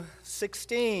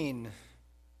16.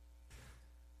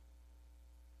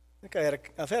 I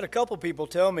think I've had a couple people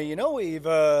tell me, we've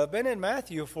been in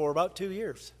Matthew for about 2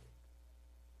 years.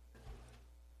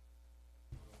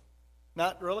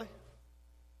 Not really?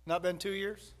 Not been 2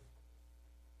 years?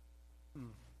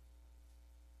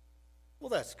 Well,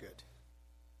 that's good.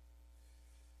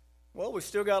 Well, we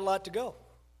still got a lot to go.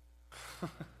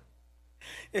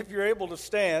 If you're able to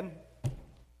stand,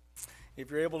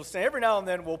 every now and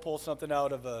then we'll pull something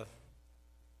out of a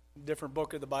different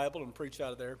book of the Bible and preach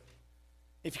out of there.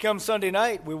 If you come Sunday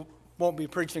night, we won't be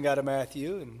preaching out of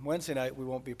Matthew, and Wednesday night we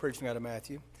won't be preaching out of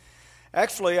Matthew.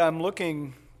 Actually, I'm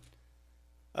looking,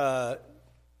 I've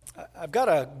got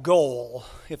a goal,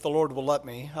 if the Lord will let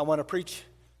me. I want to preach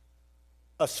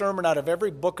a sermon out of every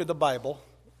book of the Bible,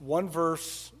 one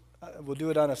verse. We'll do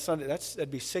it on a Sunday. That'd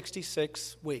be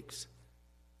 66 weeks.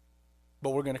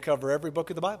 But we're going to cover every book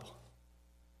of the Bible.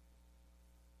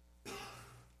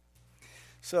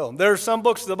 So there are some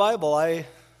books of the Bible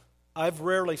I've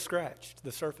rarely scratched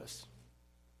the surface.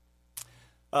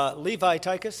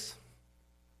 Leviticus.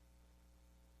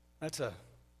 I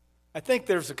think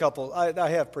there's a couple. I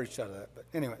have preached out of that, but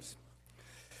anyways.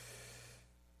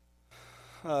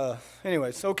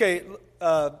 Okay,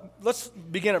 let's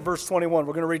begin at verse 21.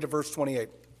 We're going to read to verse 28.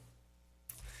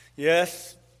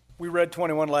 Yes, we read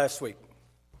 21 last week,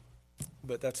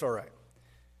 but that's all right.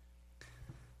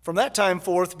 From that time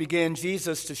forth began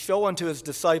Jesus to show unto his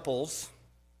disciples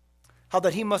how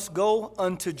that he must go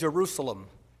unto Jerusalem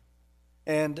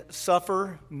and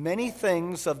suffer many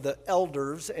things of the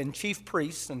elders and chief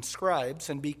priests and scribes,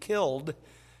 and be killed,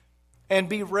 and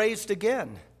be raised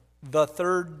again the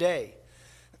third day.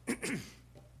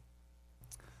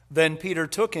 Then Peter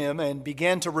took him and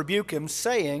began to rebuke him,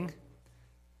 saying,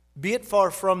 Be it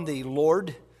far from thee,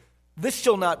 Lord, this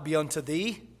shall not be unto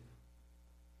thee.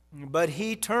 But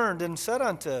he turned and said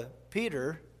unto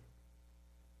Peter,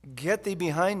 Get thee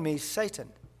behind me,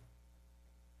 Satan.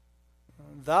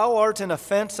 Thou art an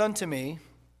offense unto me,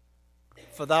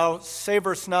 for thou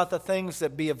savorest not the things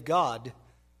that be of God,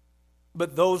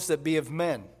 but those that be of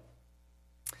men.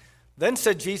 Then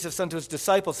said Jesus unto his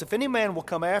disciples, If any man will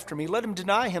come after me, let him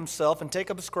deny himself and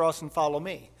take up his cross and follow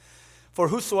me. For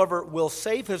whosoever will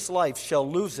save his life shall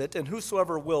lose it, and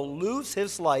whosoever will lose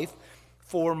his life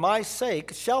for my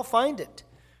sake shall find it.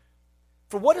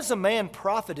 For what is a man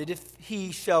profited if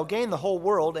he shall gain the whole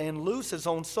world and lose his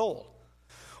own soul?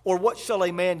 Or what shall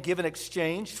a man give in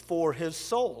exchange for his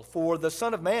soul? For the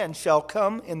Son of Man shall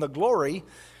come in the glory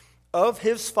of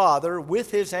his Father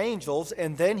with his angels,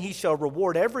 and then he shall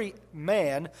reward every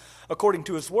man according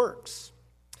to his works.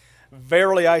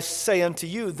 Verily I say unto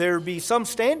you, there be some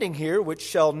standing here which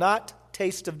shall not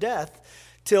taste of death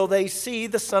till they see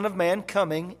the Son of Man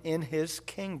coming in his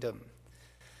kingdom.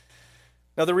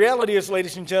 Now the reality is,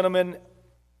 ladies and gentlemen,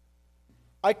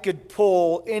 I could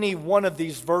pull any one of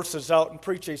these verses out and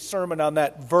preach a sermon on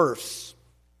that verse.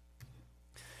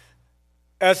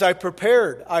 As I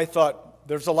prepared, I thought,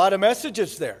 there's a lot of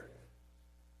messages there.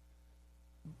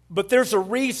 But there's a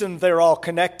reason they're all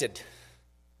connected.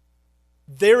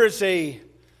 There is a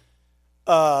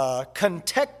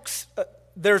context.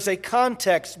 There's a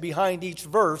context behind each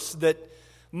verse that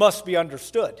must be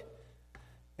understood.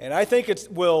 And I think it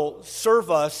will serve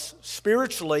us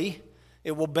spiritually.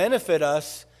 It will benefit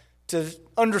us to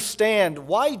understand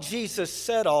why Jesus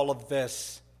said all of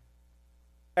this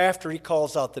after he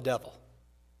calls out the devil.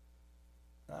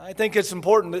 I think it's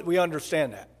important that we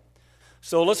understand that.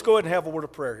 So let's go ahead and have a word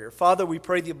of prayer here. Father, we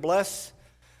pray that you bless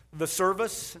the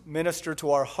service, minister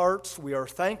to our hearts. We are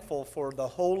thankful for the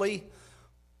holy,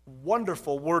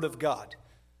 wonderful Word of God.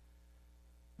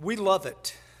 We love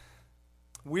it.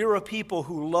 We are a people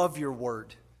who love your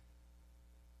Word.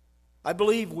 I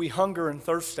believe we hunger and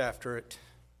thirst after it.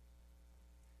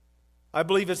 I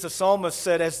believe, as the psalmist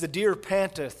said, as the deer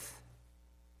panteth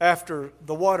after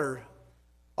the water,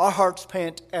 our hearts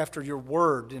pant after your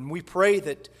word, and we pray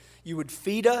that you would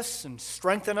feed us and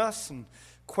strengthen us and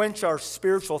quench our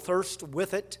spiritual thirst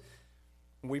with it.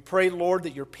 We pray, Lord,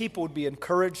 that your people would be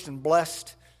encouraged and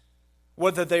blessed,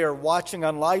 whether they are watching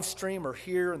on live stream or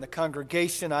here in the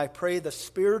congregation. I pray the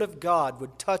Spirit of God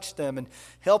would touch them and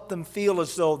help them feel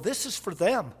as though this is for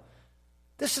them.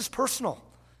 This is personal.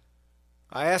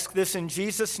 I ask this in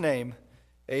Jesus' name.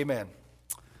 Amen.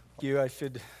 I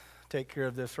should take care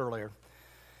of this earlier.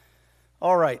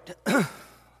 All right.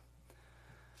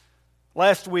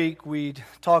 Last week we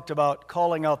talked about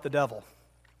calling out the devil.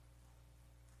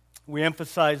 We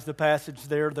emphasized the passage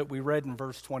there that we read in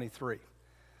verse 23.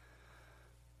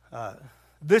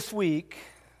 This week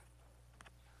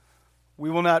we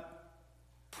will not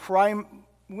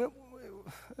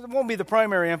It won't be the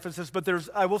primary emphasis, but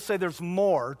I will say there's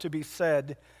more to be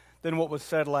said than what was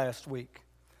said last week.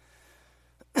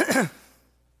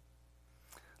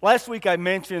 Last week I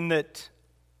mentioned that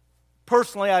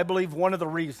personally I believe one of the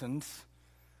reasons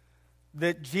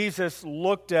that Jesus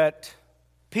looked at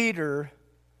Peter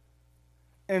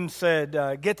and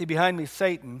said, "Get thee behind me,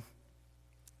 Satan,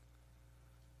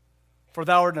 for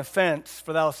thou art an offense,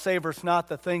 for thou savorest not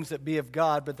the things that be of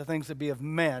God, but the things that be of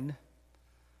men."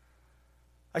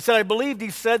 I said I believed he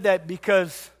said that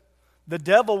because the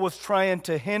devil was trying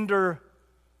to hinder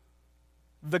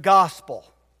the gospel,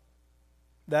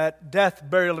 that death,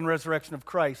 burial, and resurrection of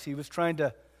Christ. He was trying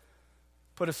to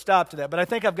put a stop to that. But I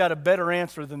think I've got a better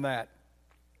answer than that.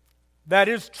 That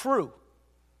is true.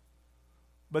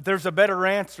 But there's a better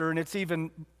answer, and it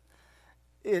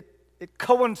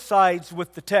coincides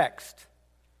with the text.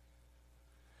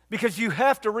 Because you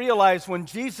have to realize when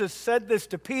Jesus said this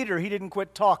to Peter, he didn't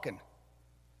quit talking.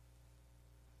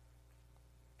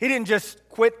 He didn't just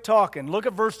quit talking. Look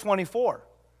at verse 24.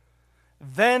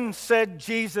 Then said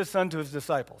Jesus unto his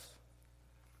disciples.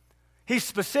 He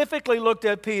specifically looked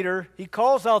at Peter. He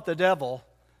calls out the devil.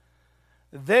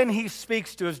 Then he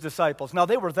speaks to his disciples. Now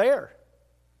they were there.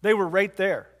 They were right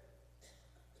there.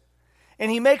 And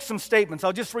he makes some statements.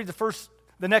 I'll just read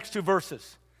the next two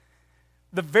verses.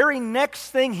 The very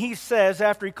next thing he says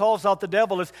after he calls out the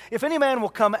devil is, "If any man will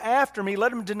come after me,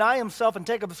 let him deny himself and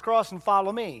take up his cross and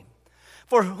follow me.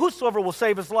 For whosoever will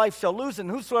save his life shall lose it,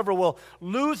 and whosoever will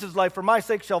lose his life for my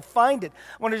sake shall find it."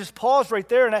 I want to just pause right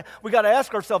there, and we got to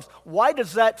ask ourselves, why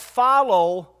does that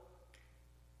follow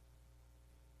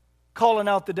calling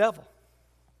out the devil?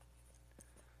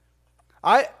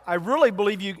 I really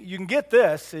believe you can get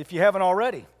this if you haven't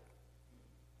already.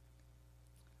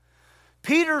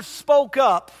 Peter spoke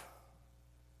up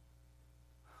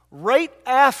right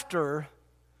after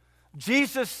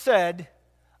Jesus said,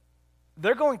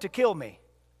 "They're going to kill me."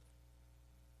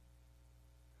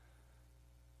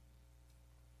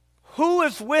 Who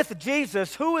is with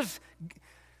Jesus?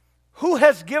 Who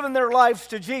has given their lives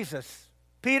to Jesus?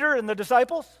 Peter and the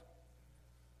disciples?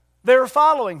 They're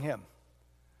following him.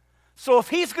 So if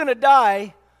he's going to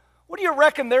die, what do you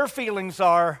reckon their feelings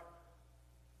are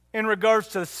in regards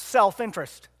to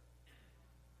self-interest?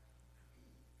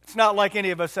 It's not like any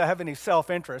of us have any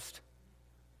self-interest.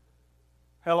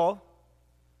 Hello?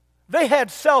 They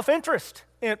had self-interest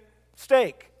at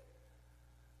stake.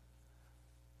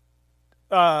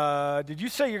 Did you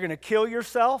say you're going to kill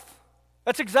yourself?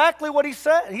 That's exactly what he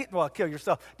said. Kill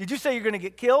yourself. Did you say you're going to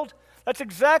get killed? That's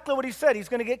exactly what he said. He's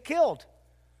going to get killed.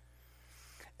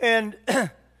 And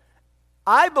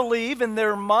I believe in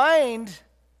their mind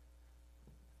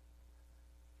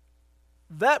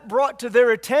that brought to their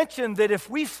attention that if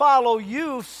we follow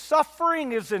you,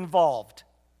 suffering is involved.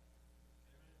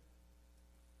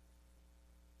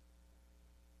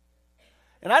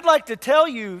 And I'd like to tell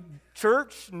you,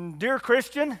 church and dear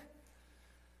Christian,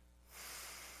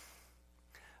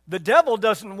 the devil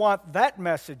doesn't want that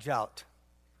message out.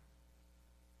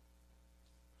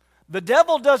 The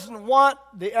devil doesn't want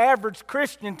the average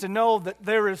Christian to know that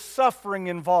there is suffering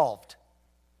involved.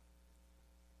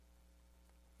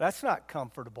 That's not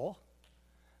comfortable.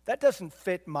 That doesn't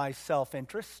fit my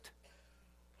self-interest.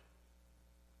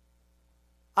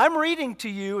 I'm reading to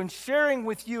you and sharing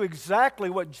with you exactly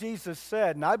what Jesus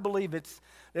said, and I believe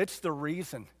it's the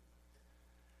reason.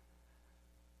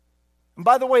 And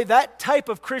by the way, that type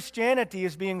of Christianity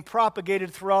is being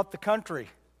propagated throughout the country.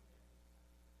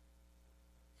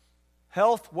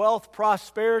 Health, wealth,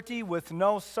 prosperity with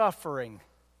no suffering.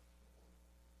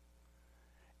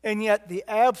 And yet the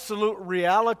absolute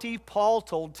reality, Paul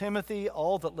told Timothy,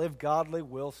 all that live godly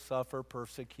will suffer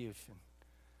persecution.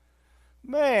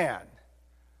 Man,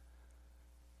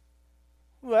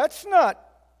 that's not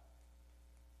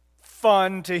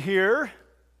fun to hear.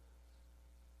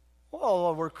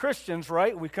 Well, we're Christians,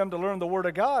 right? We come to learn the Word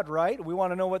of God, right? We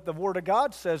want to know what the Word of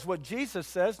God says, what Jesus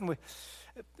says. And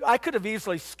I could have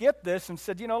easily skipped this and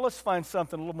said, let's find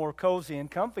something a little more cozy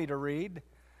and comfy to read.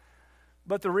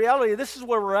 But the reality, this is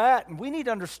where we're at, and we need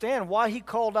to understand why he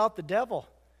called out the devil.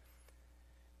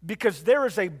 Because there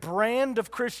is a brand of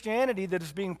Christianity that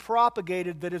is being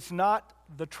propagated that is not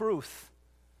the truth.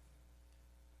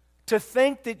 To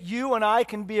think that you and I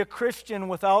can be a Christian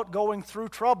without going through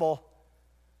trouble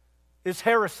is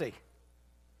heresy.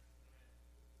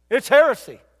 It's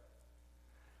heresy.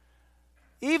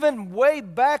 Even way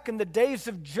back in the days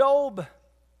of Job,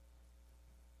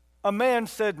 a man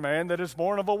said, "Man that is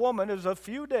born of a woman is a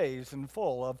few days and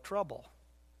full of trouble."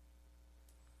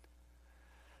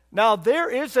 Now, there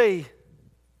is a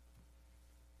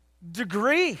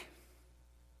degree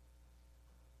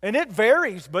And it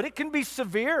varies, but it can be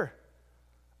severe.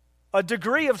 A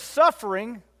degree of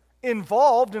suffering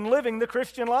involved in living the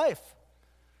Christian life.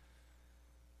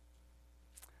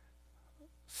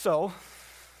 So,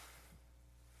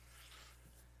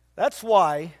 that's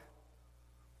why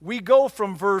we go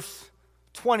from verse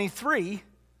 23,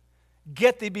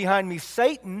 "Get thee behind me,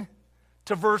 Satan,"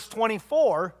 to verse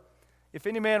 24, "If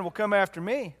any man will come after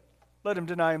me, let him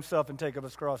deny himself and take up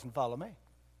his cross and follow me."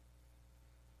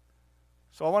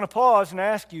 So I want to pause and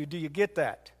ask you, do you get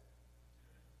that?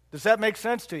 Does that make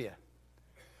sense to you?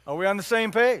 Are we on the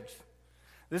same page?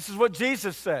 This is what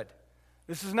Jesus said.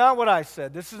 This is not what I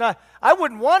said. I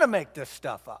wouldn't want to make this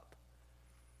stuff up.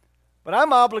 But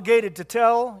I'm obligated to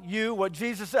tell you what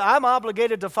Jesus said. I'm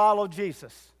obligated to follow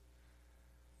Jesus.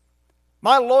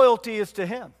 My loyalty is to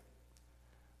him.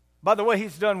 By the way,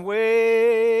 he's done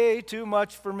way too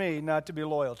much for me not to be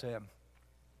loyal to him.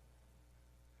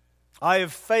 I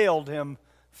have failed him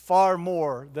far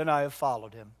more than I have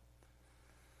followed him.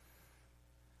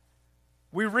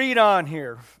 We read on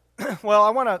here. Well, I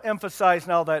want to emphasize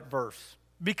now that verse,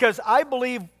 because I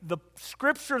believe the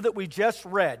scripture that we just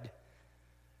read,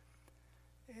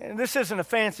 and this isn't a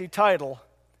fancy title,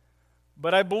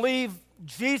 but I believe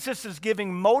Jesus is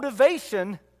giving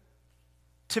motivation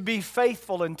to be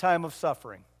faithful in time of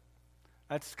suffering.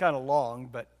 That's kind of long,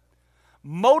 but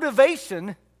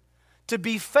motivation to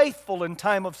be faithful in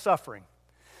time of suffering.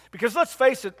 Because let's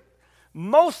face it,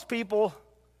 most people,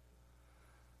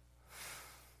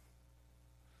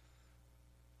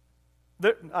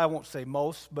 I won't say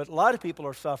most, but a lot of people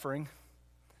are suffering.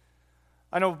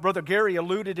 I know Brother Gary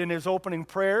alluded in his opening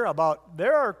prayer about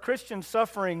there are Christians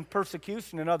suffering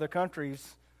persecution in other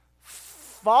countries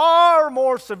far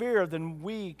more severe than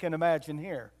we can imagine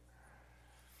here.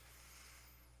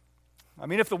 I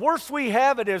mean, if the worst we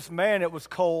have it is, man, it was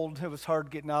cold, it was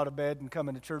hard getting out of bed and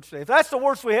coming to church today. If that's the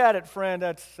worst we had it, friend,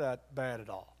 that's not bad at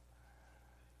all.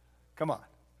 Come on.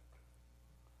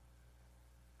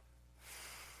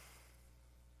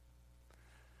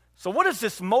 So what is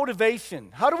this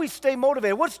motivation? How do we stay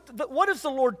motivated? What is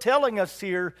the Lord telling us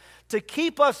here to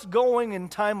keep us going in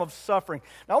time of suffering?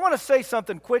 Now, I want to say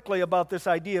something quickly about this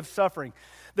idea of suffering.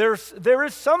 There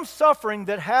is some suffering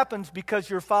that happens because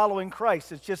you're following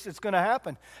Christ. It's going to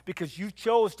happen because you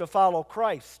chose to follow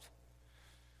Christ.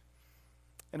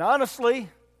 And honestly,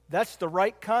 that's the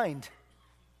right kind.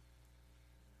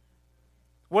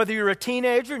 Whether you're a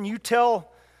teenager and you tell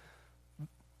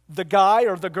the guy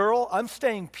or the girl, I'm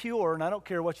staying pure and I don't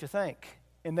care what you think,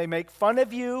 and they make fun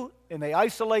of you and they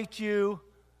isolate you,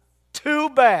 too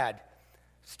bad.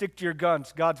 Stick to your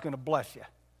guns. God's going to bless you.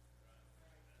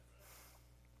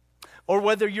 Or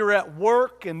whether you're at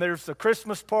work and there's a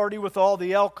Christmas party with all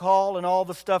the alcohol and all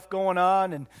the stuff going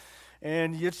on,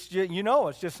 and it's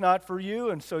just not for you,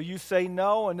 and so you say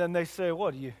no, and then they say,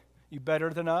 what, you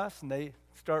better than us? And they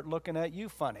start looking at you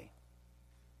funny.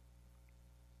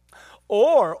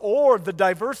 Or the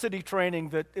diversity training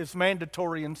that is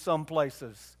mandatory in some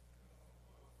places.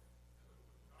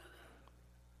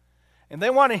 And they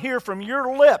want to hear from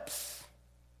your lips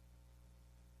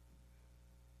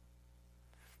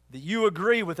that you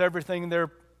agree with everything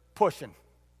they're pushing.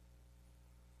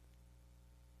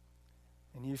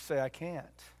 And you say, I can't.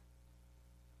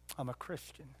 I'm a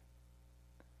Christian.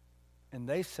 And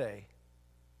they say,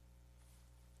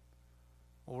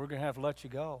 well, we're going to have to let you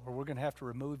go, or we're going to have to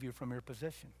remove you from your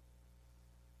position.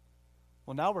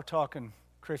 Well, now we're talking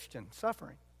Christian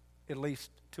suffering, at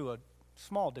least to a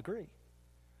small degree.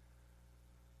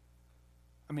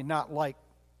 I mean, not like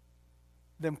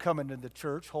them coming to the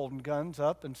church, holding guns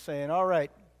up and saying, all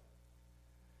right,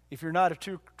 if you're not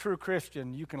a true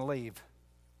Christian, you can leave.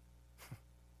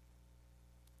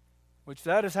 Which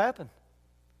that has happened.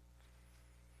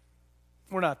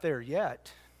 We're not there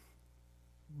yet.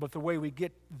 But the way we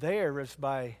get there is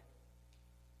by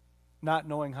not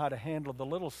knowing how to handle the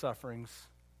little sufferings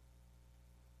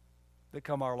that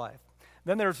come our life.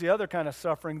 Then there's the other kind of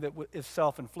suffering that is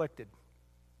self-inflicted.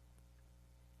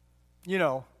 You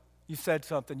know, you said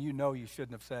something you know you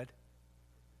shouldn't have said.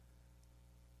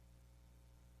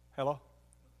 Hello?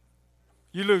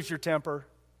 You lose your temper.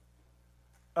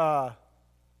 You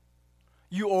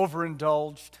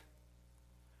overindulged.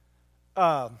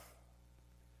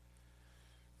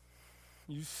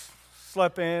 You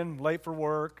slept in, late for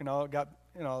work, and all got,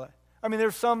 that. I mean,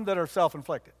 there's some that are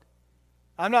self-inflicted.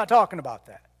 I'm not talking about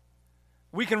that.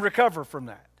 We can recover from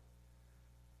that.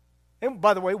 And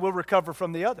by the way, we'll recover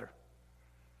from the other.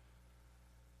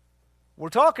 We're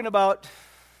talking about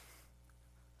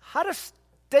how to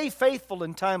stay faithful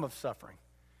in time of suffering.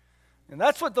 And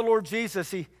that's what the Lord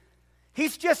Jesus,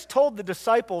 He's just told the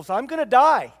disciples, I'm going to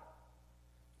die.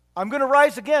 I'm going to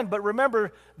rise again. But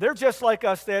remember, they're just like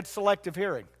us. They had selective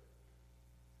hearing.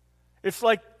 It's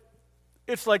like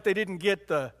they didn't get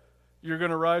the, you're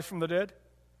going to rise from the dead.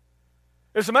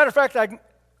 As a matter of fact, I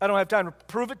don't have time to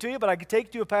prove it to you, but I could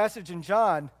take you a passage in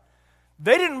John.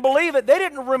 They didn't believe it. They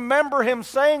didn't remember him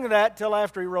saying that till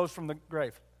after he rose from the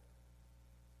grave.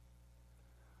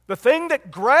 The thing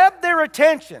that grabbed their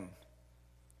attention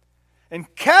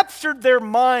and captured their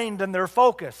mind and their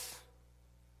focus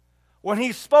when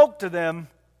he spoke to them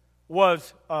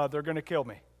was, they're going to kill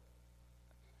me.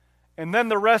 And then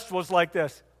the rest was like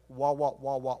this, wah, wah,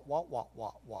 wah, wah, wah, wah,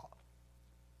 wah, wah.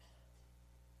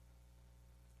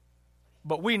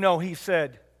 But we know he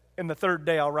said, in the third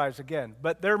day I'll rise again.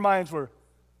 But their minds were,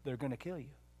 they're going to kill you.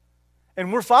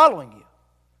 And we're following you.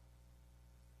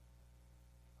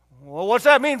 Well, what's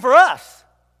that mean for us?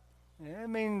 It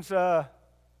means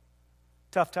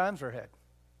tough times are ahead.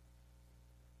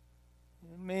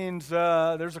 It means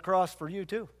there's a cross for you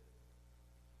too.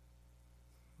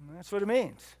 And that's what it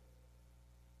means.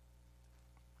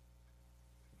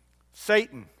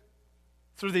 Satan,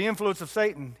 through the influence of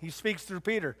Satan, he speaks through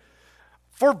Peter.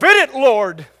 Forbid it,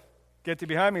 Lord. Get thee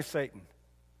behind me, Satan.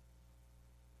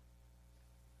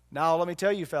 Now, let me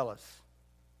tell you, fellas.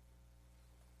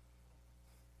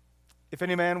 If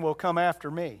any man will come after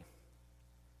me.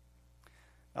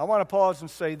 I want to pause and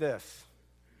say this.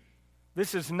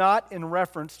 This is not in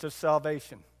reference to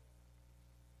salvation.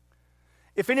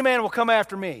 If any man will come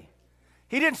after me.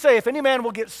 He didn't say if any man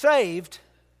will get saved,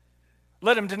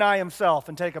 let him deny himself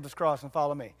and take up his cross and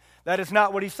follow me. That is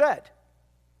not what he said.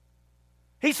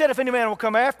 He said if any man will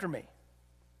come after me.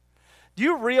 Do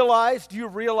you realize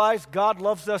God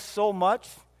loves us so much?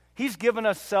 He's given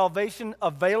us salvation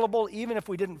available even if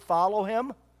we didn't follow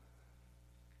him.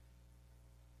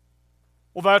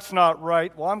 Well, that's not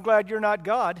right. Well, I'm glad you're not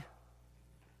God.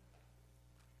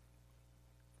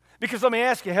 Because let me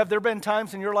ask you, have there been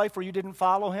times in your life where you didn't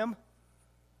follow him?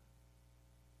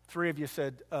 3 of you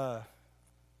said,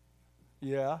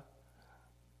 yeah.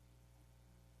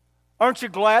 Aren't you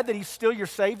glad that he's still your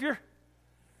Savior?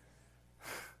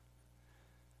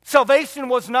 Salvation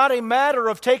was not a matter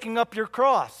of taking up your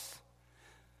cross.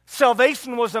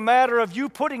 Salvation was a matter of you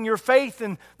putting your faith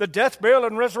in the death, burial,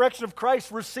 and resurrection of Christ,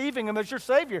 receiving him as your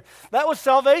Savior. That was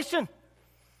salvation.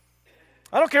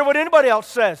 I don't care what anybody else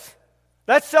says.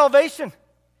 That's salvation.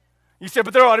 You say,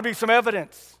 but there ought to be some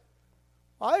evidence.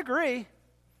 I agree.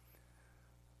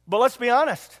 But let's be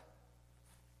honest.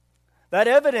 That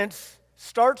evidence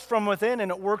starts from within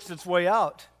and it works its way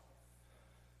out.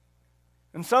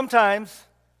 And sometimes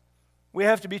we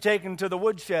have to be taken to the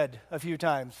woodshed a few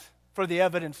times for the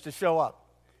evidence to show up.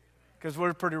 Because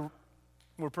we're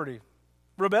pretty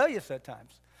rebellious at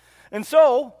times. And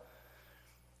so,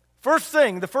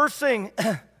 the first thing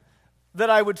that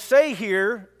I would say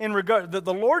here, that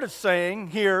the Lord is saying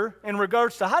here in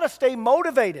regards to how to stay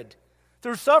motivated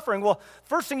through suffering. Well,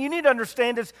 first thing you need to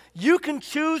understand is you can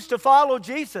choose to follow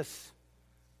Jesus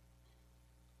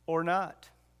or not.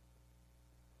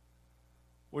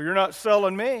 Well, you're not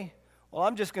selling me. Well,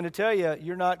 I'm just going to tell you,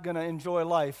 you're not going to enjoy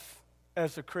life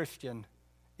as a Christian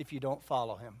if you don't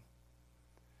follow him.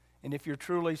 And if you're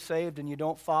truly saved and you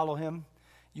don't follow him,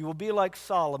 you will be like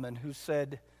Solomon, who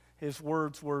said his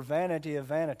words were vanity of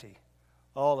vanity.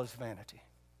 All is vanity.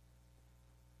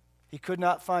 He could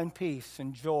not find peace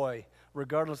and joy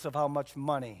regardless of how much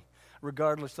money,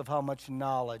 regardless of how much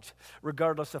knowledge,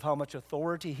 regardless of how much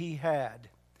authority he had.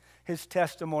 His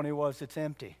testimony was, it's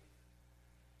empty.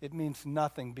 It means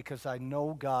nothing because I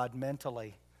know God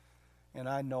mentally, and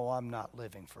I know I'm not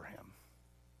living for him.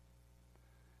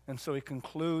 And so he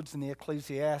concludes in the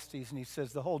Ecclesiastes, and he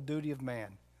says, the whole duty of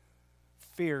man,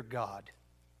 fear God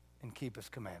and keep his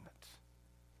commandments.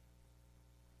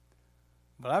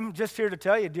 But I'm just here to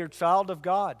tell you, dear child of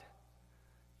God,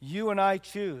 you and I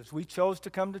choose. We chose to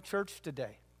come to church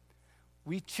today.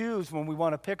 We choose when we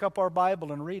want to pick up our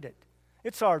Bible and read it.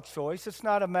 It's our choice. It's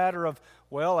not a matter of,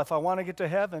 well, if I want to get to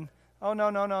heaven. Oh,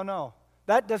 no.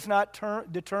 That does not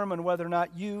determine whether or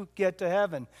not you get to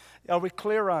heaven. Are we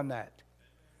clear on that?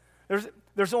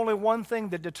 There's only one thing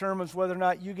that determines whether or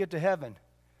not you get to heaven,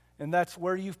 and that's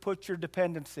where you've put your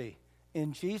dependency,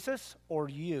 in Jesus or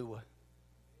you.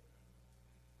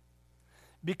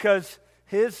 Because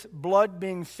his blood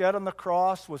being shed on the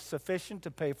cross was sufficient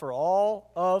to pay for all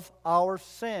of our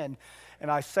sin. And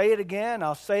I say it again,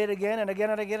 I'll say it again and again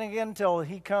and again and again until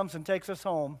he comes and takes us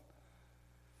home.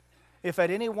 If at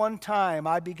any one time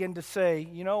I begin to say,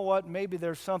 you know what, maybe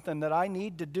there's something that I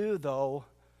need to do, though,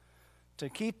 to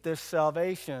keep this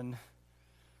salvation,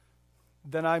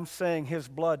 then I'm saying his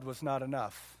blood was not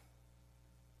enough.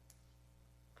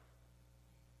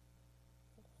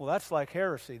 Well, that's like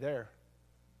heresy there.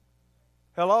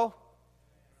 Hello?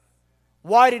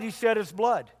 Why did he shed his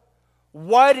blood?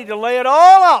 Why did he lay it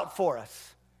all out for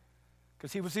us?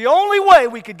 Because he was the only way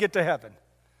we could get to heaven.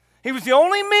 He was the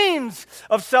only means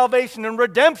of salvation and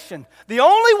redemption. The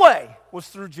only way was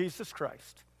through Jesus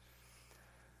Christ.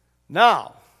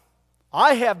 Now,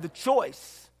 I have the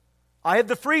choice. I have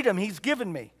the freedom He's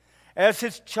given me as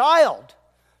His child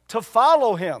to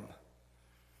follow Him.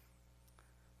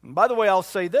 And by the way, I'll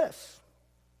say this.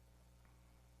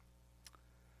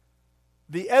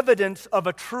 The evidence of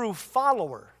a true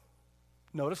follower.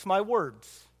 Notice my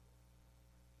words.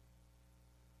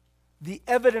 The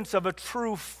evidence of a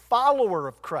true follower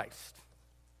of Christ.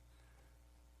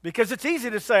 Because it's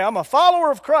easy to say, I'm a follower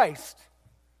of Christ.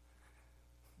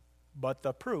 But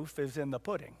the proof is in the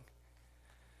pudding.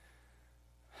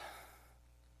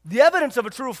 The evidence of a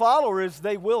true follower is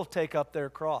they will take up their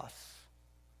cross.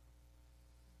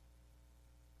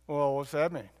 Well, what's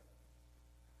that mean?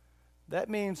 That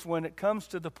means when it comes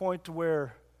to the point to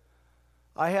where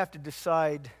I have to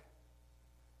decide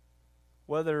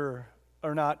whether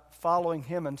or not following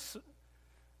Him and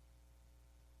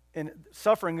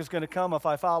suffering is going to come if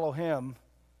I follow Him,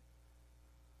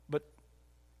 but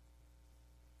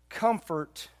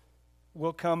comfort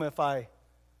will come if I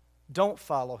don't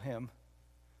follow Him.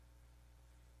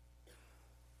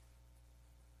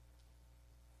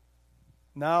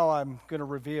 Now I'm going to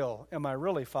reveal, am I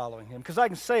really following Him? Because I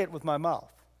can say it with my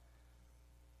mouth.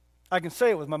 I can say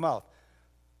it with my mouth.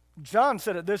 John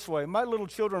said it this way, my little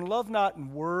children, love not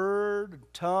in word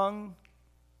and tongue,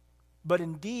 but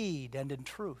in deed and in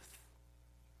truth.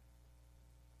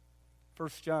 1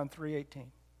 John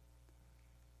 3:18.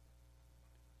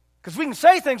 Because we can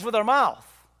say things with our mouth.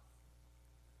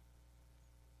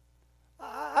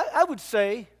 I would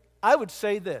say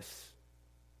this,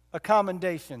 a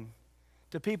commendation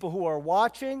to people who are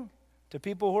watching, to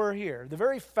people who are here. The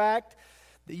very fact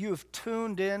that you have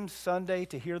tuned in Sunday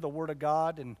to hear the Word of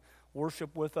God and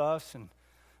worship with us and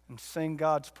sing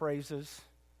God's praises,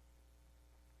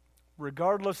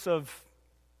 regardless of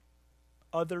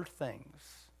other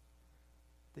things,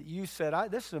 that you said,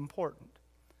 this is important.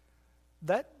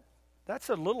 That's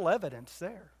a little evidence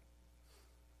there.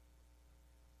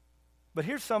 But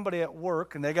here's somebody at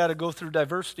work, and they got to go through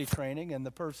diversity training, and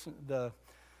the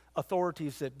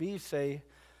authorities that be say,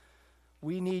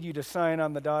 we need you to sign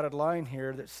on the dotted line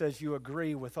here that says you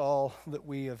agree with all that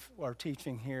we are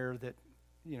teaching here, that,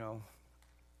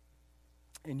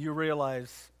 and you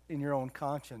realize in your own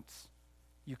conscience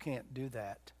you can't do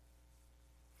that.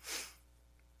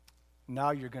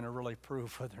 Now you're going to really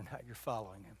prove whether or not you're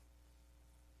following Him.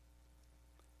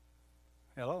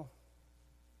 Hello?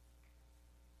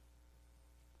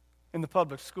 In the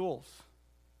public schools,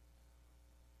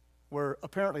 where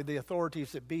apparently the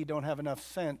authorities that be don't have enough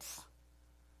sense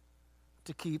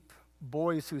to keep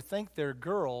boys who think they're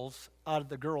girls out of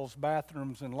the girls'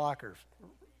 bathrooms and lockers.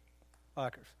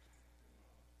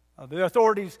 The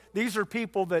authorities, these are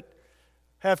people that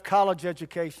have college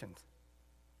educations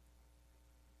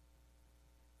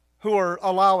who are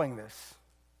allowing this.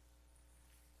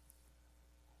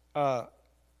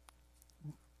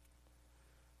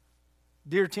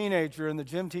 Dear teenager, and the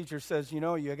gym teacher says, you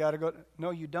got to go.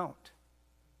 No, you don't.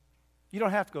 You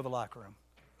don't have to go to the locker room.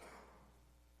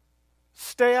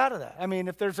 Stay out of that. I mean,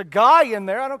 if there's a guy in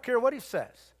there, I don't care what he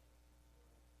says.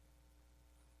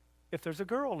 If there's a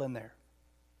girl in there,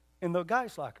 in the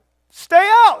guy's locker, stay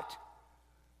out.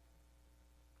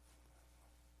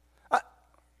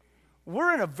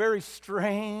 We're in a very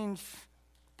strange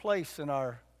place in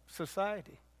our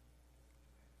society.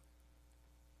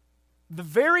 The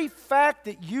very fact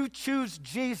that you choose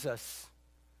Jesus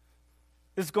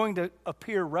is going to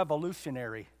appear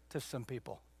revolutionary to some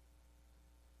people.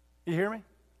 You hear me?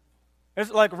 It's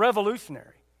like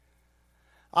revolutionary.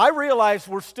 I realize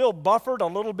we're still buffered a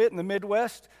little bit in the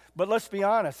Midwest, but let's be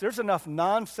honest, there's enough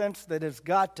nonsense that has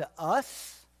got to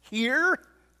us here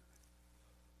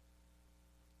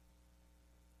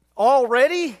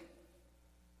already.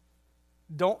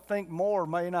 Don't think more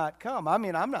may not come. I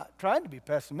mean, I'm not trying to be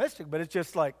pessimistic, but it's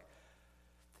just like,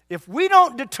 if we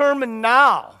don't determine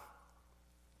now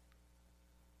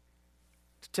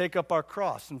to take up our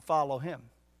cross and follow Him,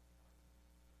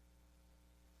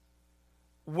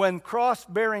 when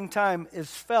cross-bearing time is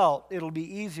felt, it'll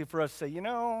be easy for us to say,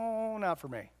 not for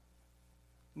me.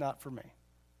 Not for me.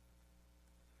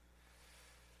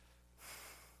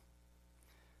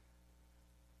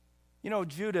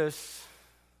 Judas,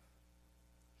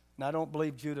 and I don't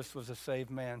believe Judas was a saved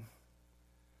man,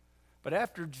 but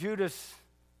after Judas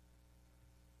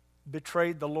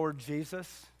betrayed the Lord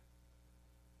Jesus,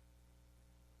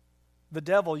 the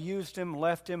devil used him,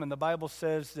 left him, and the Bible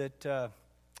says that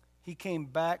he came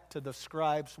back to the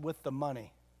scribes with the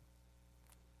money.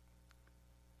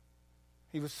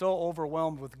 He was so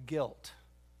overwhelmed with guilt.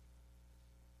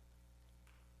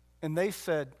 And they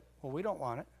said, well, we don't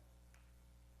want it.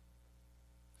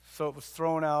 So it was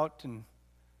thrown out, and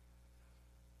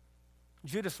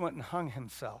Judas went and hung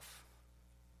himself.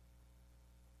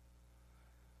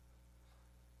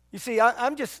 You see,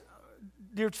 I'm just,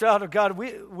 dear child of God,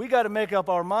 we got to make up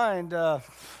our mind, what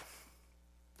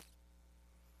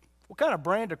kind of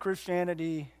brand of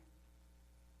Christianity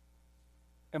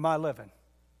am I living?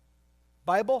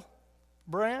 Bible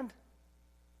brand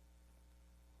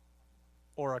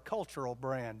or a cultural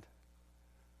brand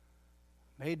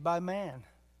made by man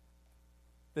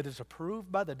that is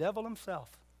approved by the devil himself?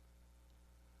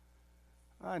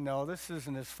 I know this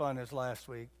isn't as fun as last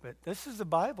week, but this is the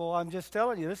Bible. I'm just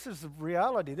telling you, this is the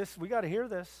reality. We got to hear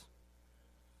this.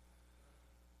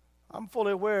 I'm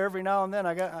fully aware every now and then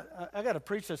I got to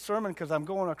preach a sermon because I'm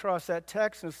going across that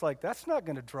text, and it's like, that's not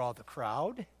going to draw the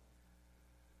crowd.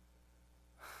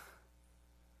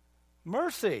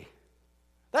 Mercy.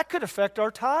 That could affect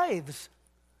our tithes.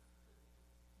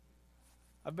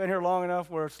 I've been here long enough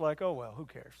where it's like, oh, well, who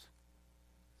cares?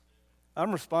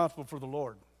 I'm responsible for the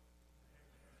Lord.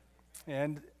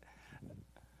 And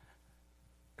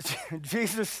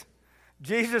Jesus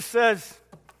says,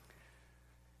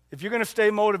 if you're going to stay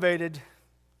motivated,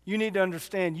 you need to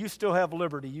understand you still have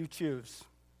liberty. You choose.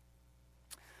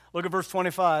 Look at verse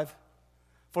 25.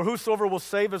 For whosoever will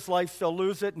save his life shall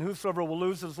lose it, and whosoever will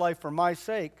lose his life for my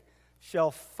sake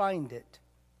shall find it.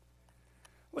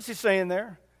 What's he saying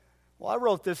there? Well, I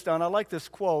wrote this down. I like this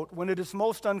quote. When it is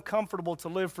most uncomfortable to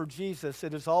live for Jesus,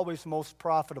 it is always most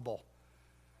profitable.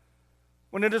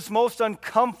 When it is most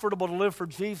uncomfortable to live for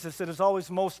Jesus, it is always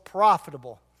most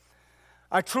profitable.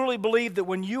 I truly believe that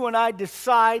when you and I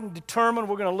decide and determine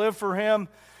we're going to live for Him,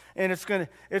 and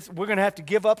we're going to have to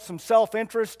give up some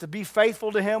self-interest to be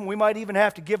faithful to Him. We might even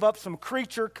have to give up some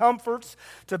creature comforts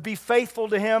to be faithful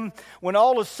to Him. When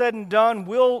all is said and done,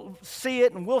 we'll see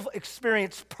it and we'll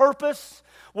experience purpose.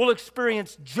 We'll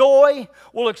experience joy.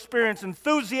 We'll experience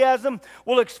enthusiasm.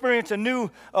 We'll experience a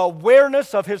new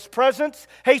awareness of His presence.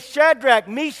 Hey, Shadrach,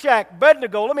 Meshach,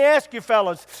 Abednego, let me ask you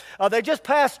fellas. They just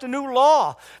passed a new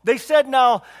law. They said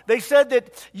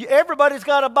that everybody's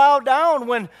got to bow down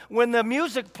when the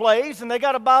music plays, and they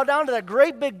got to bow down to that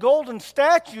great big golden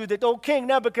statue that old King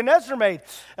Nebuchadnezzar made.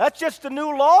 That's just a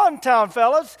new law in town,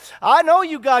 fellas. I know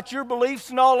you got your beliefs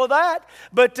and all of that,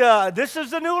 but this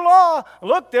is the new law.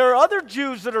 Look, there are other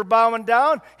Jews that are bowing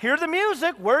down. Hear the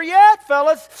music. Where you at,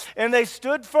 fellas? And they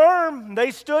stood firm. They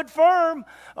stood firm.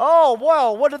 Oh,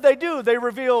 well, what did they do? They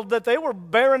revealed that they were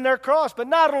bearing their cross. But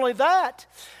not only that,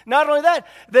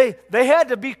 they had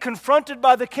to be confronted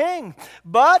by the king.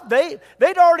 But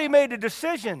they'd already made a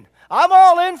decision. I'm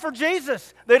all in for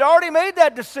Jesus. They'd already made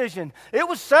that decision. It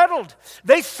was settled.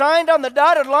 They signed on the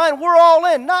dotted line, we're all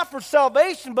in, not for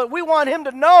salvation, but we want Him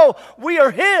to know we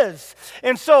are His.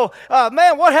 And so,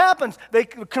 what happens? They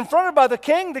confronted by the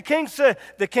king.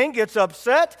 The king gets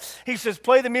upset. He says,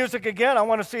 play the music again. I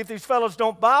want to see if these fellows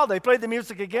don't bow. They played the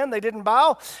music again. They didn't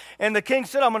bow. And the king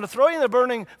said, I'm going to throw you in the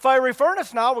burning fiery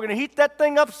furnace now. We're going to heat that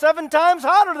thing up 7 times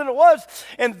hotter than it was.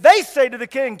 And they say to the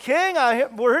king,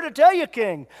 we're here to tell you,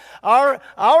 king,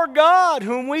 our God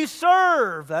whom we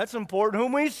serve, that's important,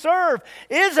 whom we serve,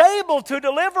 is able to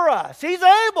deliver us. He's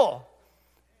able.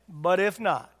 But if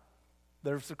not,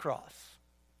 there's the cross.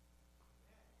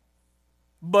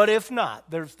 But if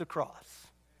not, there's the cross.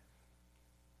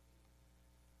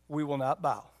 We will not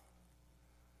bow.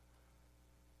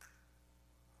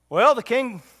 Well, the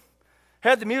king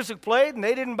had the music played and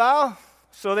they didn't bow,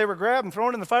 so they were grabbed and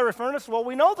thrown in the fiery furnace. Well,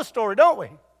 we know the story, don't we?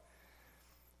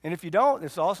 And if you don't,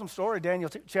 it's an awesome story, Daniel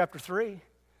chapter 3.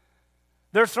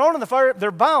 They're thrown in the fire.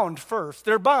 They're bound first.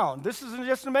 They're bound. This is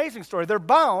just an amazing story. They're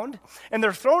bound, and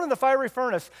they're thrown in the fiery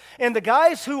furnace. And the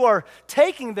guys who are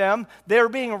taking them, they're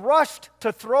being rushed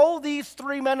to throw these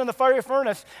 3 men in the fiery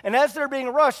furnace. And as they're being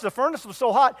rushed, the furnace was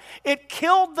so hot, it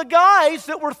killed the guys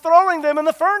that were throwing them in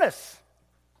the furnace.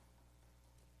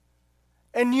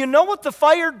 And you know what the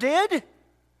fire did?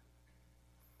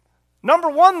 Number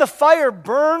one, the fire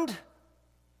burned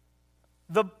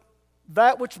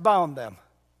that which bound them.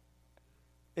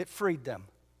 It freed them.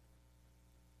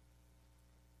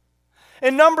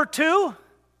 And number two,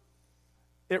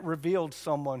 it revealed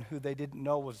someone who they didn't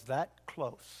know was that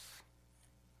close.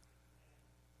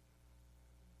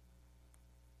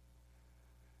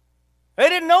 They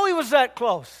didn't know he was that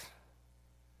close.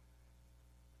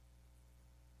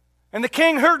 And the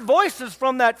king heard voices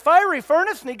from that fiery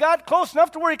furnace, and he got close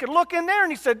enough to where he could look in there,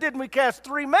 and he said, "Didn't we cast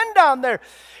 3 men down there?"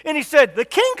 And he said, the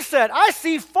king said, "I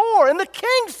see 4. And the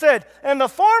king said, "And the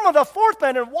form of the 4th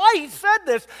man," and why he said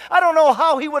this, I don't know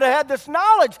how he would have had this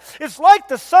knowledge. It's like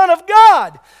the Son of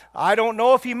God. I don't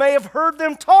know if he may have heard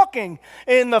them talking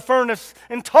in the furnace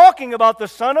and talking about the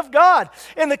Son of God.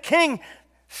 And the king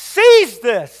sees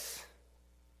this.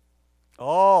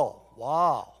 Oh,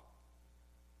 wow.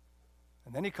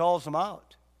 And then he calls them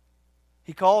out.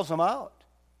 He calls them out.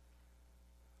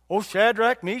 "Oh,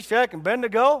 Shadrach, Meshach, and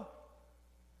Abednego,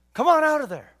 come on out of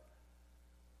there."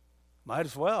 Might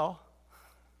as well.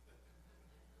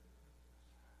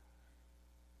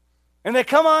 And they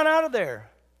come on out of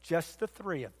there. Just the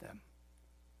 3 of them.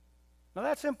 Now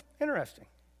that's interesting.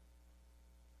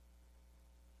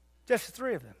 Just the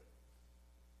 3 of them.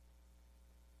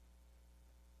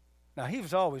 Now he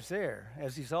was always there,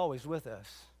 as he's always with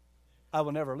us. "I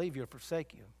will never leave you or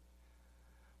forsake you."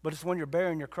 But it's when you're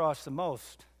bearing your cross the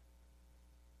most,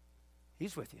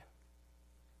 he's with you.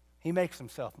 He makes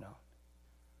himself known.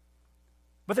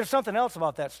 But there's something else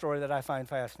about that story that I find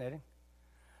fascinating.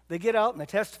 They get out and they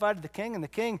testify to the king, and the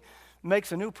king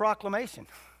makes a new proclamation.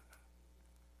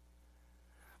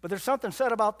 But there's something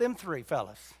said about them 3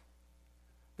 fellas.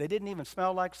 They didn't even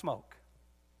smell like smoke.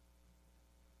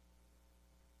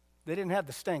 They didn't have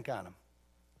the stink on them.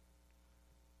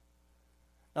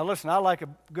 Now listen, I like a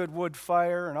good wood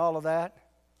fire and all of that.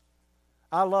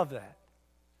 I love that.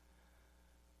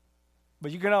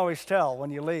 But you can always tell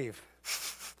when you leave.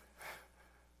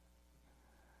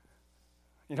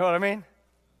 You know what I mean?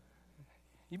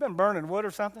 You been burning wood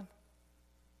or something?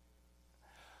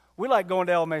 We like going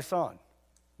to El Mason.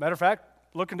 Matter of fact,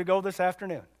 looking to go this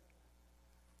afternoon.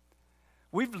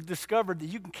 We've discovered that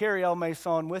you can carry El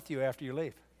Mason with you after you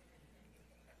leave.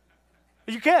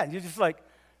 You can. You're just like,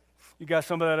 you got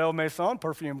some of that El Mason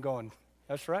perfume going.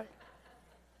 That's right.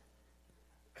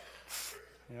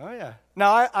 Oh, yeah.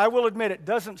 Now, I will admit it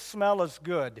doesn't smell as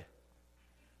good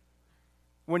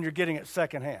when you're getting it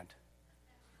secondhand.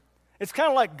 It's kind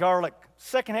of like garlic.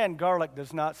 Secondhand garlic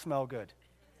does not smell good.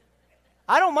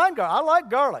 I don't mind garlic. I like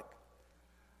garlic.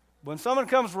 When someone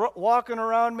comes walking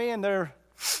around me and they're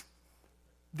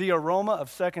the aroma of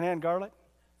secondhand garlic,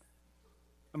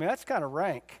 I mean, that's kind of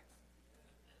rank.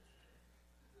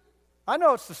 I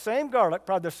know it's the same garlic,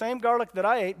 probably the same garlic that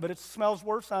I ate, but it smells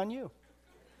worse on you.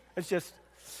 It's just,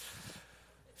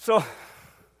 so,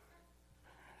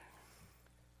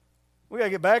 we got to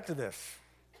get back to this.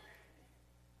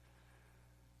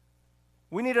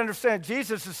 We need to understand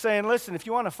Jesus is saying, listen, if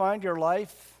you want to find your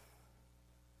life,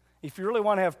 if you really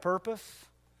want to have purpose,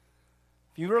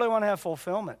 if you really want to have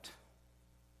fulfillment,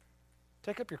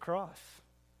 take up your cross.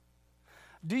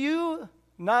 Do you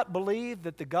not believe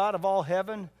that the God of all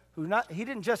heaven, He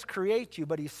didn't just create you,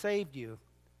 but He saved you,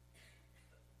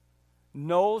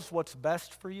 knows what's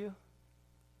best for you,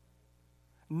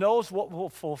 knows what will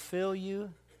fulfill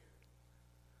you,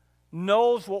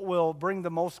 knows what will bring the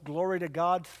most glory to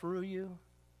God through you,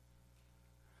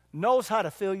 knows how to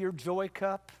fill your joy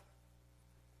cup,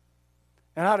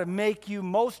 and how to make you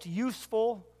most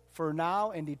useful for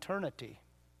now and eternity.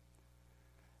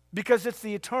 Because it's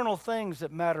the eternal things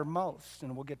that matter most,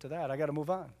 and we'll get to that. I got to move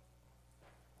on.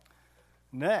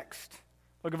 Next,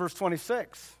 look at verse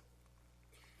 26.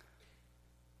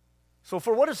 So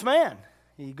for what is man?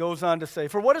 He goes on to say,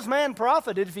 for what is man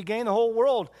profited if he gain the whole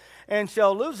world and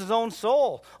shall lose his own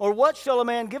soul? Or what shall a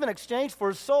man give in exchange for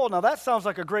his soul? Now that sounds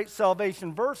like a great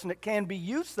salvation verse, and it can be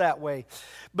used that way.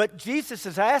 But Jesus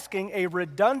is asking a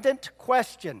redundant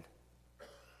question.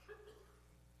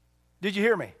 Did you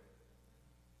hear me?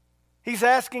 He's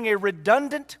asking a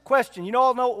redundant question. You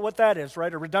all know what that is,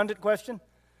 right? A redundant question?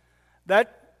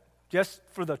 That, just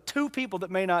for the 2 people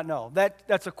that may not know,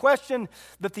 that's a question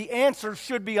that the answer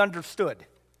should be understood.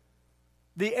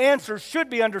 The answer should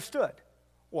be understood.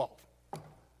 Well,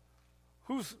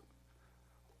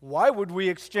 why would we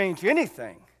exchange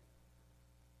anything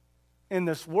in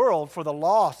this world for the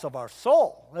loss of our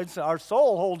soul? Our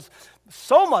soul holds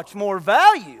so much more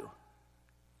value.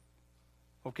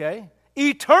 Okay?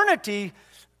 Eternity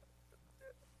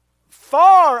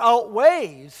far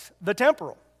outweighs the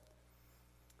temporal.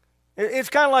 It's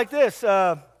kind of like this.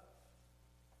 I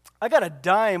got a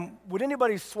dime. Would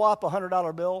anybody swap a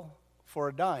 $100 bill for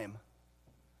a dime?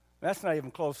 That's not even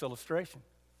a close illustration.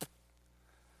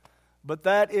 But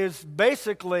that is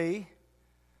basically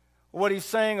what he's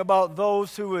saying about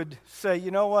those who would say,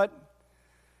 you know what?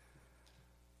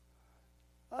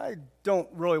 I don't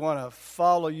really want to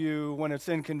follow you when it's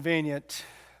inconvenient,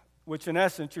 which in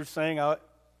essence you're saying, I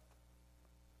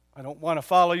don't want to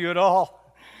follow you at all.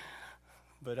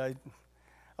 but I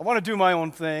want to do my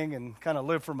own thing and kind of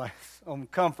live for my own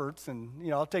comforts,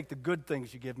 and I'll take the good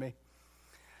things you give me.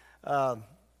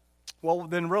 Well,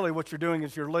 then really what you're doing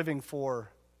is you're living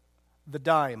for the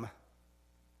dime.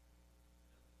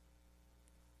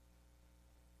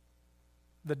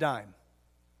 The dime.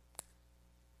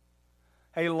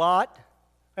 Hey, Lot,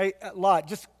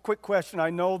 just a quick question.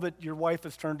 I know that your wife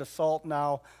has turned to salt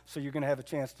now, so you're going to have a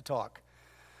chance to talk.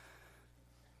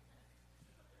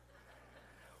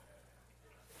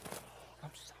 I'm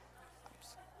sorry.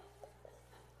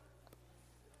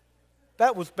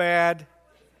 That was bad.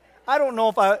 I don't know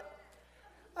if I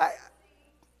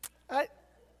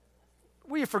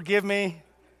will you forgive me?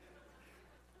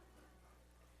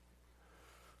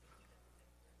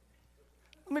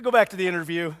 Let me go back to the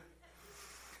interview.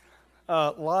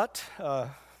 Lot,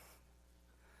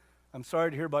 I'm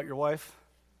sorry to hear about your wife.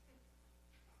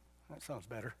 That sounds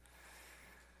better.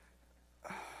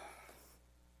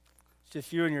 It's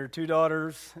just you and your 2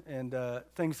 daughters, and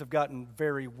things have gotten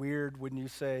very weird, wouldn't you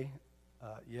say?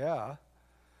 Yeah.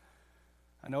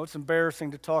 I know it's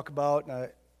embarrassing to talk about.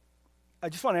 I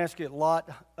just want to ask you, Lot,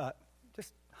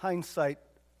 just hindsight,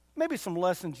 maybe some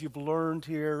lessons you've learned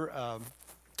here.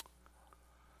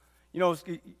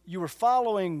 You were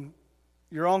following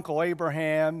your uncle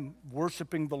Abraham,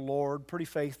 worshiping the Lord, pretty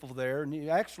faithful there, and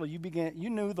you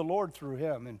knew the Lord through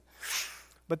him,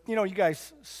 but you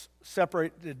guys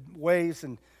separated ways,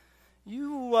 and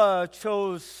you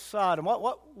chose Sodom.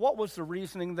 What was the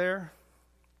reasoning there?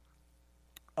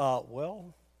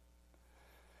 Well,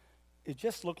 it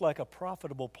just looked like a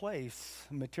profitable place,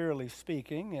 materially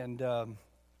speaking, and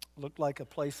looked like a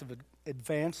place of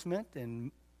advancement,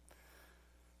 and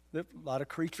a lot of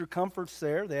creature comforts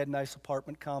there. They had nice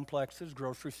apartment complexes.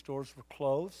 Grocery stores were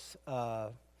close.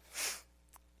 There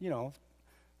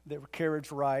were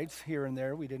carriage rides here and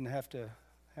there. We didn't have to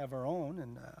have our own.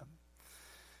 And,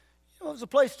 it was a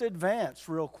place to advance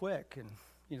real quick. And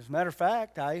as a matter of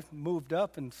fact, I moved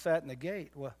up and sat in the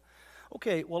gate. Well,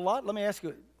 Lot, let me ask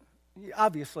you,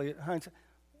 obviously, hindsight,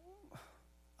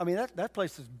 that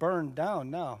place is burned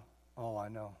down now. Oh, I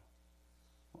know.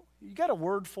 You got a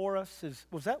word for us?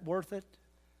 Was that worth it?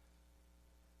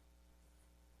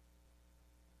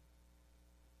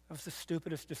 That was the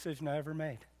stupidest decision I ever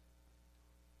made.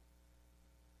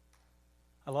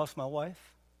 I lost my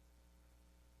wife.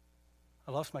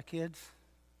 I lost my kids.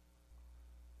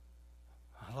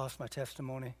 I lost my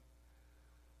testimony.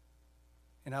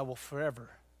 And I will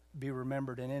forever be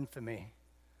remembered in infamy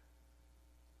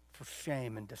for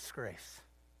shame and disgrace.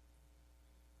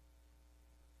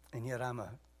 And yet I'm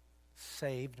a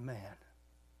saved man.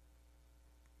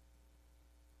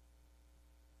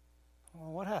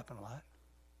 Well, what happened, Lot?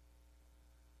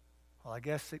 Well, I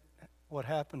guess what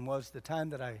happened was the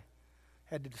time that I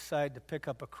had to decide to pick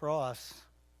up a cross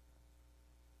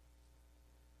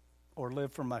or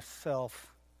live for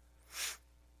myself,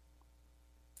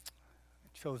 I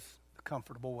chose the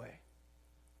comfortable way.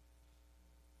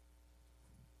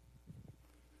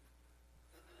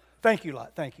 Thank you,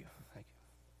 Lot. Thank you.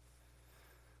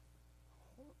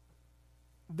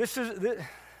 This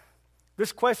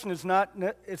question it's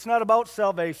not about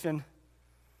salvation,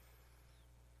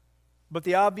 but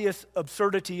the obvious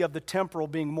absurdity of the temporal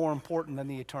being more important than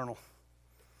the eternal.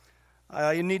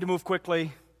 You need to move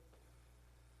quickly.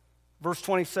 Verse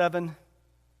 27,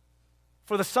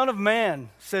 "For the Son of Man,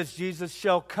 says Jesus,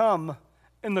 shall come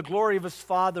in the glory of his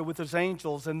Father with his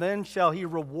angels, and then shall he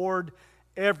reward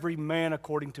every man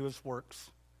according to his works."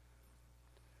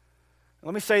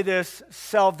 Let me say this,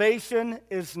 salvation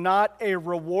is not a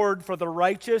reward for the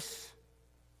righteous,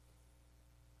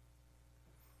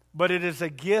 but it is a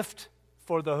gift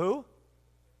for the who?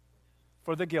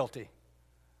 For the guilty.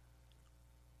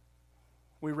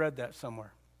 We read that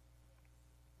somewhere.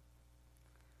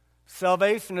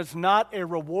 Salvation is not a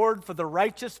reward for the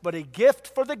righteous, but a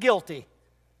gift for the guilty.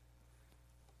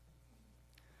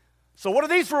 So what are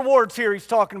these rewards here he's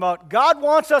talking about? God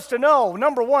wants us to know,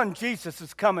 number one, Jesus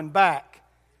is coming back.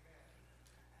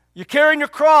 You're carrying your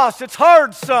cross. It's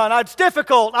hard, son. It's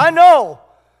difficult. I know.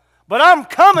 But I'm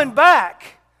coming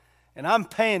back, and I'm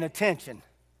paying attention.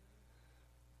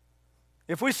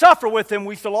 If we suffer with him,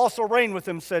 we shall also reign with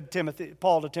him, said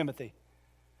Paul to Timothy.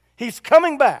 He's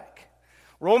coming back.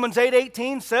 Romans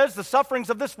 8:18 says the sufferings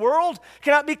of this world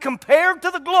cannot be compared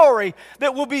to the glory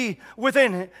that will be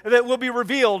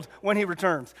revealed when he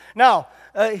returns. Now,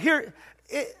 a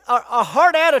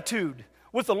hard attitude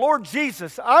with the Lord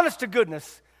Jesus, honest to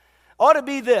goodness, ought to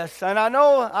be this. And I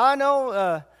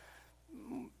know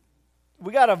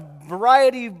we got a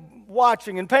variety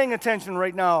watching and paying attention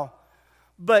right now,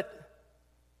 but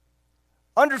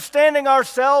understanding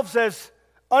ourselves as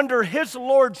under his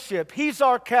lordship. He's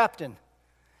our captain.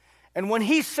 And when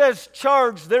he says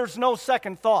charge, there's no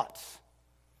second thoughts.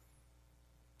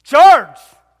 Charge!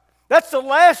 That's the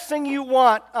last thing you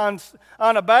want on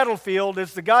a battlefield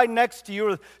is the guy next to you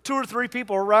or 2 or 3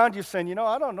 people around you saying,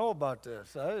 I don't know about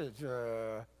this.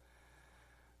 That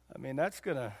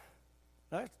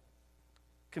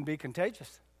can be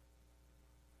contagious.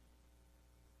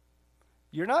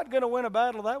 You're not going to win a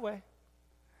battle that way.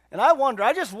 And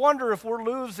I just wonder if we're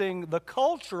losing the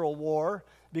cultural war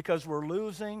because we're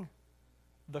losing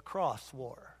the cross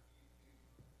war.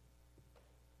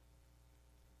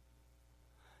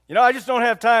 I just don't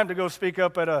have time to go speak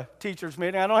up at a teacher's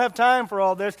meeting. I don't have time for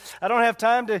all this. I don't have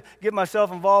time to get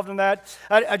myself involved in that.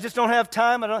 I just don't have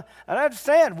time. I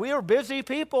understand. We are busy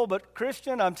people, but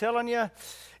Christian, I'm telling you,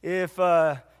 if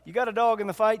you got a dog in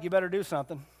the fight, you better do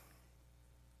something.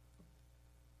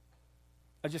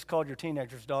 I just called your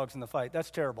teenagers dogs in the fight.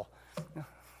 That's terrible.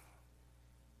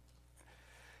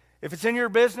 If it's in your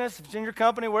business, if it's in your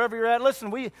company, wherever you're at,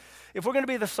 listen, if we're going to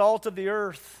be the salt of the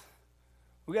earth,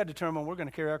 we got to determine we're going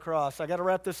to carry our cross. I got to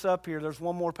wrap this up here. There's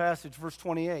one more passage, verse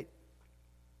 28.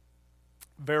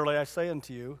 Verily I say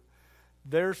unto you,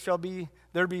 there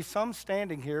be some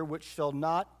standing here which shall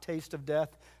not taste of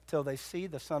death till they see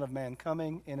the Son of Man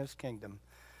coming in his kingdom.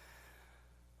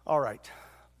 All right.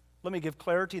 Let me give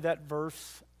clarity to that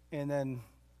verse and then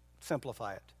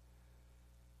simplify it.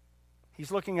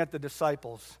 He's looking at the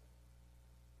disciples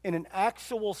in an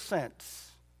actual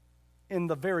sense, in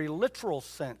the very literal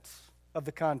sense of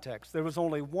the context. There was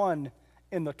only one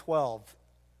in the 12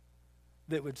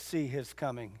 that would see his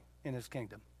coming in his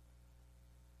kingdom.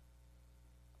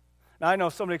 Now, I know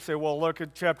somebody could say, well, look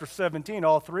at chapter 17.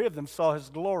 All 3 of them saw his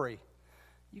glory.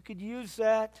 You could use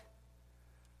that,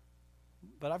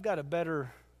 but I've got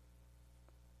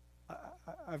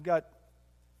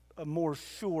a more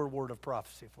sure word of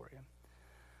prophecy for you.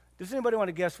 Does anybody want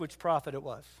to guess which prophet it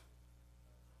was?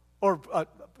 Or,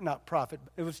 not prophet,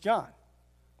 it was John.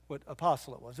 What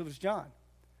apostle it was. It was John.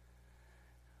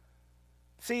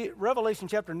 See, Revelation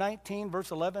chapter 19,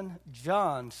 verse 11,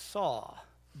 John saw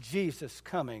Jesus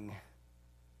coming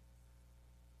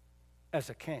as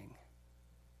a king.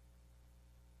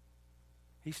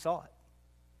 He saw it.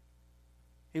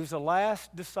 He was the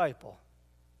last disciple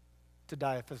to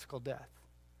die a physical death.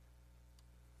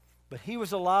 But he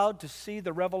was allowed to see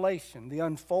the revelation, the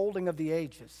unfolding of the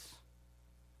ages.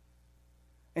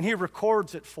 And he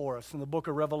records it for us in the book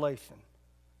of Revelation.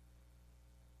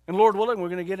 And Lord willing, we're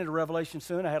going to get into Revelation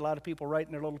soon. I had a lot of people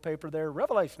writing their little paper there.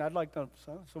 Revelation, I'd like to,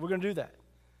 so we're going to do that.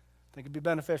 I think it'd be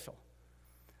beneficial.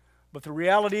 But the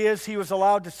reality is he was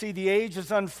allowed to see the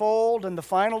ages unfold in the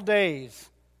final days.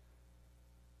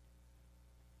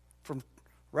 From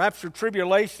rapture,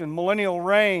 tribulation, millennial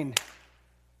reign,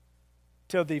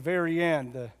 till the very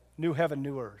end, the new heaven,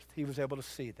 new earth. He was able to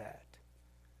see that.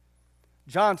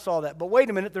 John saw that. But wait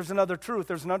a minute, there's another truth.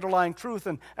 There's an underlying truth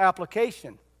and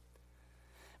application.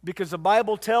 Because the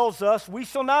Bible tells us we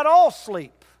shall not all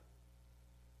sleep,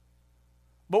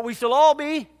 but we shall all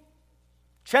be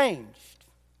changed.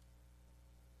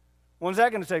 When's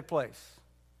that going to take place?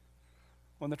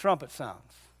 When the trumpet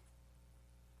sounds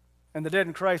and the dead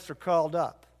in Christ are called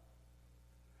up.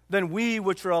 Then we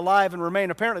which are alive and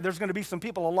remain, apparently there's going to be some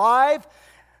people alive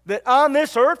that on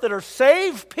this earth that are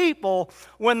saved people.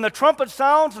 When the trumpet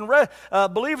sounds and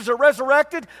believers are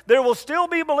resurrected, there will still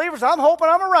be believers. I'm hoping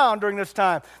I'm around during this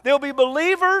time. There'll be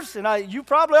believers, and you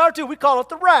probably are too. We call it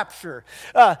the rapture.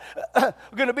 We're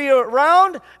going to be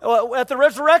around at the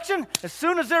resurrection. As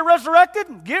soon as they're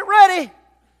resurrected, get ready.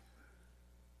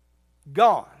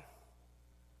 Gone.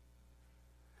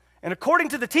 And according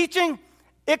to the teaching,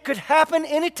 it could happen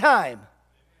anytime.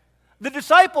 The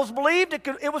disciples believed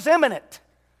it was imminent.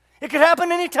 It could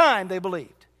happen anytime, they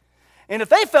believed. And if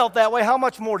they felt that way, how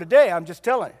much more today? I'm just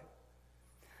telling you.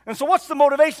 And so what's the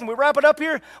motivation? We wrap it up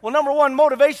here. Well, number one,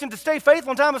 motivation to stay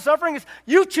faithful in time of suffering is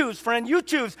you choose, friend, you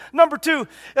choose. Number two,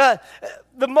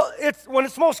 when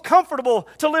it's most comfortable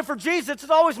to live for Jesus, it's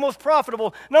always most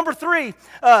profitable. Number three,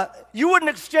 you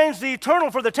wouldn't exchange the eternal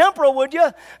for the temporal, would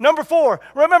you? Number four,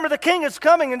 remember the King is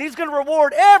coming and he's going to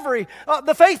reward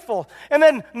the faithful. And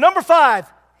then number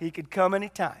five, he could come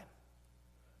anytime.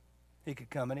 He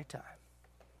could come anytime.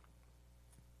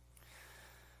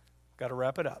 Got to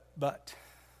wrap it up, but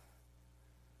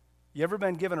you ever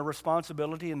been given a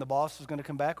responsibility and the boss was going to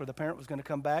come back or the parent was going to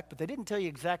come back, but they didn't tell you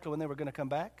exactly when they were going to come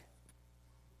back?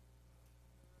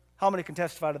 How many can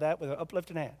testify to that with an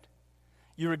uplifted hand?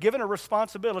 You were given a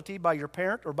responsibility by your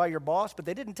parent or by your boss, but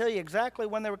they didn't tell you exactly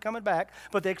when they were coming back,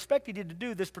 but they expected you to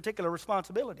do this particular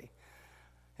responsibility.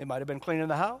 It might have been cleaning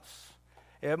the house.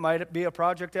 It might be a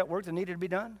project at work that needed to be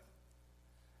done.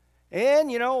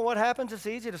 And you know what happens? It's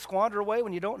easy to squander away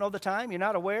when you don't know the time. You're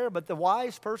not aware. But the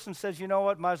wise person says, you know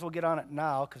what? Might as well get on it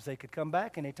now because they could come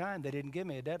back anytime. They didn't give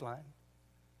me a deadline.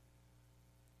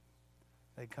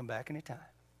 They'd come back anytime.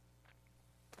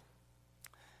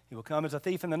 He will come as a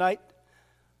thief in the night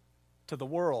to the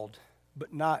world,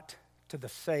 but not to the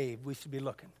saved. We should be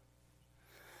looking.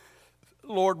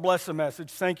 Lord, bless the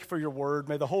message. Thank you for your word.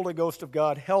 May the Holy Ghost of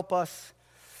God help us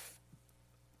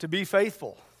to be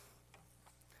faithful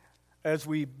as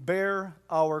we bear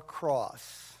our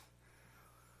cross.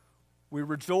 We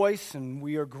rejoice and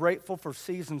we are grateful for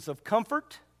seasons of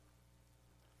comfort,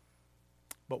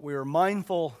 but we are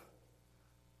mindful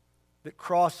that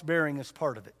cross-bearing is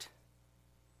part of it.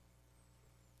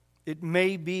 It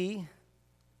may be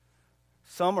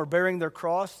some are bearing their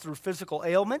cross through physical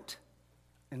ailment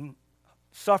and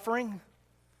suffering.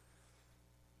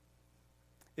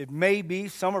 It may be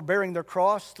some are bearing their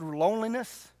cross through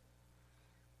loneliness,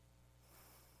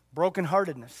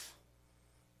 brokenheartedness,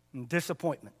 and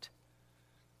disappointment.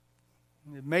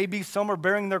 It may be some are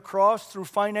bearing their cross through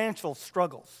financial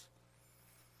struggles.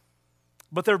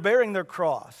 But they're bearing their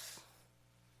cross.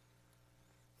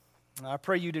 And I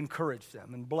pray you'd encourage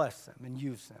them and bless them and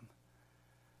use them.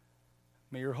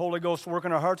 May your Holy Ghost work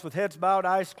in our hearts with heads bowed,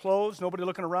 eyes closed, nobody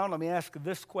looking around. Let me ask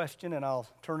this question and I'll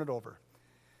turn it over.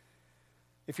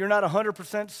 If you're not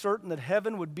 100% certain that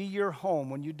heaven would be your home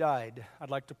when you died, I'd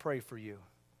like to pray for you.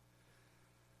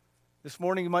 This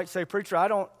morning you might say, preacher, I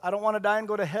don't want to die and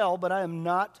go to hell, but I am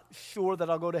not sure that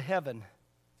I'll go to heaven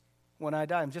when I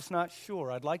die. I'm just not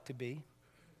sure. I'd like to be.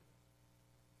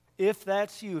 If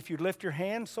that's you, if you'd lift your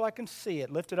hand so I can see it,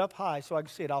 lift it up high so I can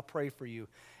see it, I'll pray for you.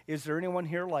 Is there anyone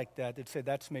here like that that said,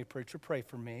 that's me, preacher, pray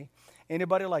for me?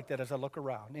 Anybody like that as I look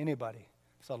around? Anybody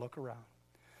as I look around?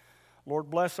 Lord,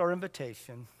 bless our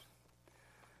invitation.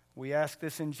 We ask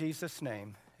this in Jesus'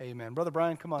 name. Amen. Brother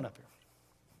Brian, come on up here.